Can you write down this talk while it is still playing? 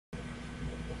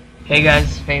Hey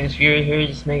guys, famous FuRy here,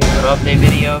 just making a little update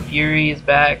video. FuRy is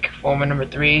back, format number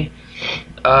 3.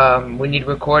 We need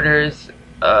recorders,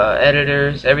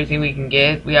 editors, everything we can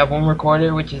get. We have one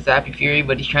recorder, which is Zappy FuRy,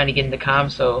 but he's trying to get in the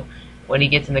comp, so when he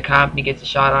gets in the comp and he gets a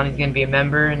shot on, he's going to be a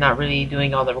member and not really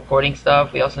doing all the recording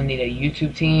stuff. We also need a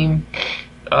YouTube team.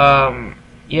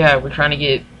 Yeah, we're trying to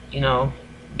get,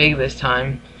 big this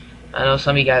time. I know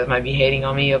some of you guys might be hating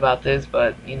on me about this,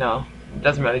 but, it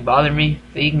doesn't really bother me.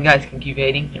 So you guys can keep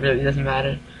hating. It really doesn't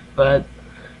matter. But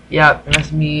yeah,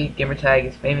 that's me. Gamer tag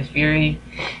is famous FuRy.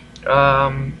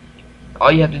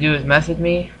 All you have to do is message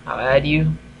me. I'll add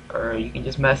you, or you can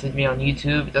just message me on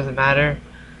YouTube. It doesn't matter.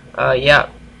 Yeah.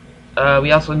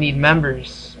 We also need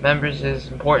members. Members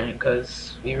is important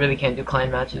because we really can't do clan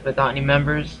matches without any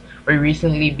members. We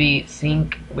recently beat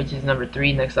Sync, which is number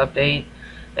 3 next update,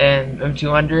 and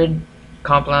M200.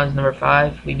 Comp Lounge number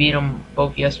 5. We beat them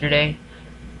both yesterday.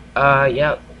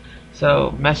 Yep.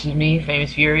 So message me,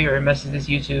 famous FuRy, or message this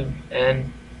YouTube,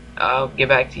 and I'll get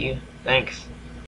back to you. Thanks.